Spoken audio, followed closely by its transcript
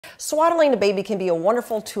Swaddling a baby can be a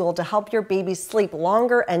wonderful tool to help your baby sleep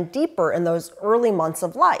longer and deeper in those early months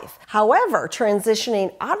of life. However,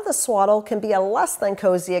 transitioning out of the swaddle can be a less than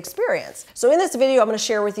cozy experience. So in this video, I'm going to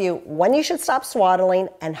share with you when you should stop swaddling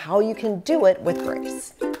and how you can do it with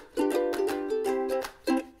grace.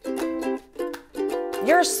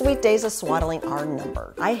 Your sweet days of swaddling are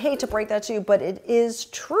numbered. I hate to break that to you, but it is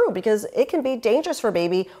true because it can be dangerous for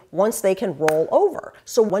baby once they can roll over.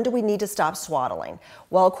 So when do we need to stop swaddling?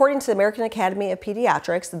 Well, according to the American Academy of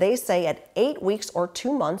Pediatrics, they say at 8 weeks or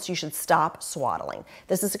 2 months, you should stop swaddling.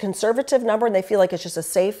 This is a conservative number and they feel like it's just a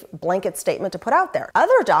safe blanket statement to put out there.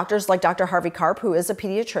 Other doctors like Dr. Harvey Karp, who is a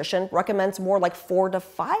pediatrician, recommends more like 4 to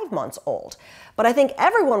 5 months old. But I think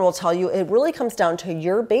everyone will tell you it really comes down to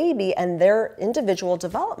your baby and their individual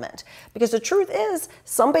development. Because the truth is,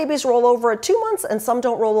 some babies roll over at 2 months and some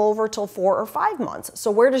don't roll over till 4 or 5 months. So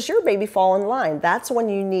where does your baby fall in line? That's when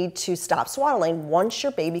you need to stop swaddling, once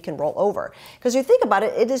your baby can roll over. Because you think about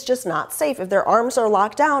it, it is just not safe. If their arms are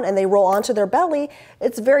locked down and they roll onto their belly,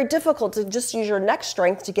 it's very difficult to just use your neck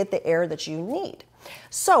strength to get the air that you need.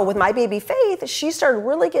 So with my baby Faith, she started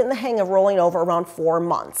really getting the hang of rolling over around 4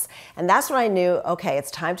 months. And that's when I knew, okay,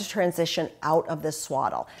 it's time to transition out of this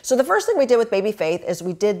swaddle. So the first thing we did with baby Faith is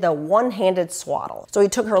we did the one-handed swaddle. So we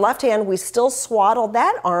took her left hand, we still swaddled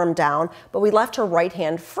that arm down, but we left her right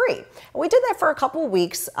hand free. And we did that for a couple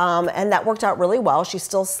weeks, and that worked out really well. She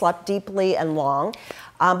still slept deeply and long.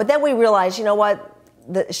 But then we realized, you know what?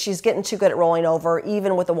 She's getting too good at rolling over.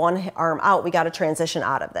 Even with the one arm out, we got to transition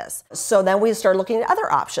out of this. So then we started looking at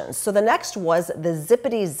other options. So the next was the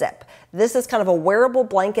Zippity Zip. This is kind of a wearable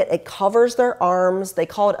blanket. It covers their arms. They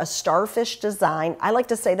call it a starfish design. I like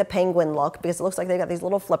to say the penguin look because it looks like they got these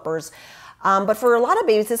little flippers. But for a lot of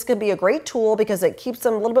babies, this could be a great tool because it keeps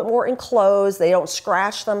them a little bit more enclosed. They don't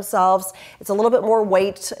scratch themselves. It's a little bit more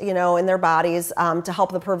weight, in their bodies to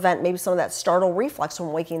help them prevent maybe some of that startle reflex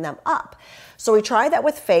from waking them up. So we tried that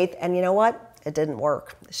with Faith, and you know what? It didn't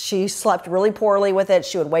work. She slept really poorly with it.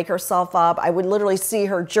 She would wake herself up. I would literally see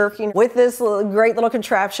her jerking with this great little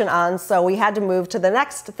contraption on, so we had to move to the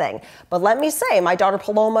next thing. But let me say, my daughter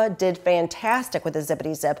Paloma did fantastic with the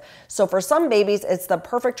Zippity Zip. So for some babies, it's the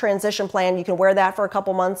perfect transition plan. You can wear that for a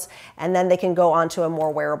couple months, and then they can go on to a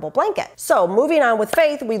more wearable blanket. So moving on with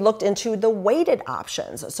Faith, we looked into the weighted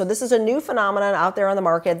options. So this is a new phenomenon out there on the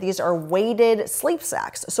market. These are weighted sleep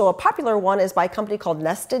sacks. So a popular one is by a company called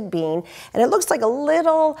Nested Bean, and it looks like a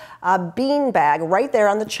little bean bag right there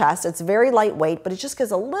on the chest. It's very lightweight, but it just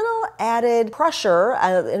gives a little added pressure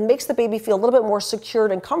and makes the baby feel a little bit more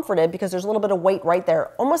secured and comforted because there's a little bit of weight right there,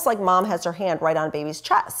 almost like mom has her hand right on baby's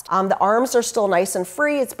chest. The arms are still nice and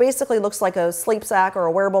free. It basically looks like a sleep sack or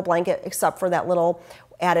a wearable blanket except for that little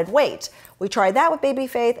added weight. We tried that with baby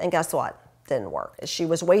Faith, and guess what? Didn't work. She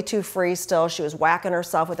was way too free still. She was whacking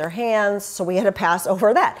herself with her hands, so we had to pass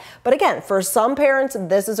over that. But again, for some parents,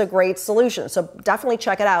 this is a great solution, so definitely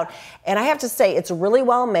check it out. And I have to say, it's really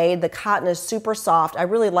well made. The cotton is super soft. I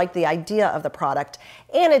really like the idea of the product,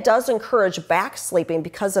 and it does encourage back sleeping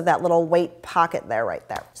because of that little weight pocket there, right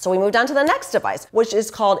there. So we moved on to the next device, which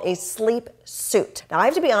is called a sleep suit. Now, I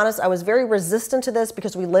have to be honest, I was very resistant to this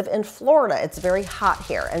because we live in Florida. It's very hot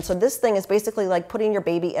here. And so this thing is basically like putting your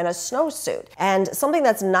baby in a snowsuit. And something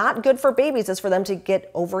that's not good for babies is for them to get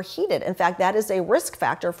overheated. In fact, that is a risk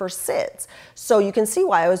factor for SIDS. So you can see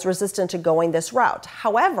why I was resistant to going this route.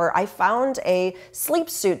 However, I found a sleep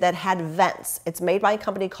suit that had vents. It's made by a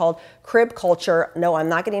company called Crib Culture. No, I'm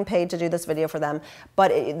not getting paid to do this video for them, but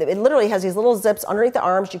it literally has these little zips underneath the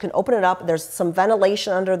arms. You can open it up. There's some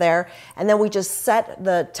ventilation under there. And then we just set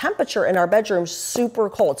the temperature in our bedroom super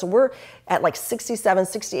cold. So we're at like 67,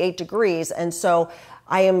 68 degrees. And so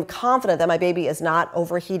I am confident that my baby is not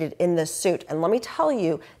overheated in this suit. And let me tell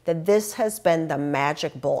you that this has been the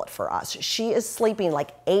magic bullet for us. She is sleeping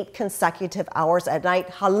like 8 consecutive hours at night.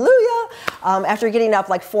 Hallelujah! After getting up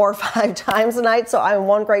like 4 or 5 times a night. So I'm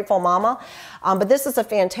one grateful mama. But this is a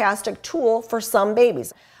fantastic tool for some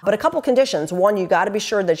babies. But a couple conditions. One, you got to be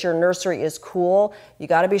sure that your nursery is cool. You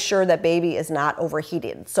got to be sure that baby is not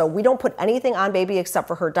overheated. So we don't put anything on baby except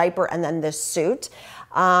for her diaper and then this suit.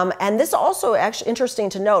 And this also actually interesting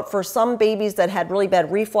to note for some babies that had really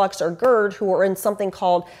bad reflux or GERD who are in something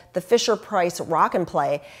called the Fisher-Price Rock and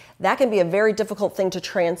Play. That can be a very difficult thing to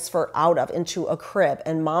transfer out of into a crib.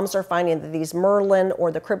 And moms are finding that these Merlin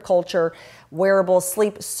or the Crib Culture wearable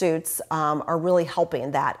sleep suits are really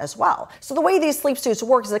helping that as well. So the way these sleep suits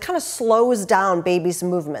work is it kind of slows down baby's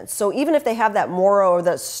movements. So even if they have that moro or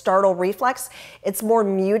the startle reflex, it's more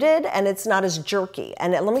muted and it's not as jerky.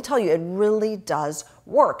 And let me tell you, it really does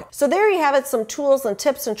work. So there you have it, some tools and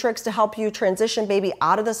tips and tricks to help you transition baby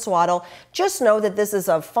out of the swaddle. Just know that this is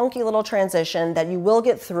a funky little transition, that you will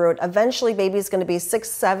get through it. Eventually baby's going to be 6,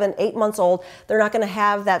 7, 8 months old. They're not going to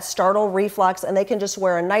have that startle reflex, and they can just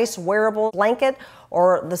wear a nice wearable blanket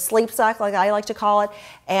or the sleep sack, like I like to call it,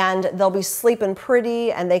 and they'll be sleeping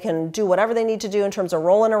pretty, and they can do whatever they need to do in terms of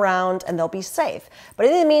rolling around, and they'll be safe. But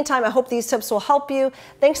in the meantime, I hope these tips will help you.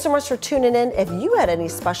 Thanks so much for tuning in. If you had any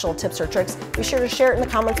special tips or tricks, be sure to share it in the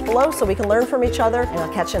comments below so we can learn from each other, and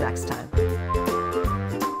I'll catch you next time.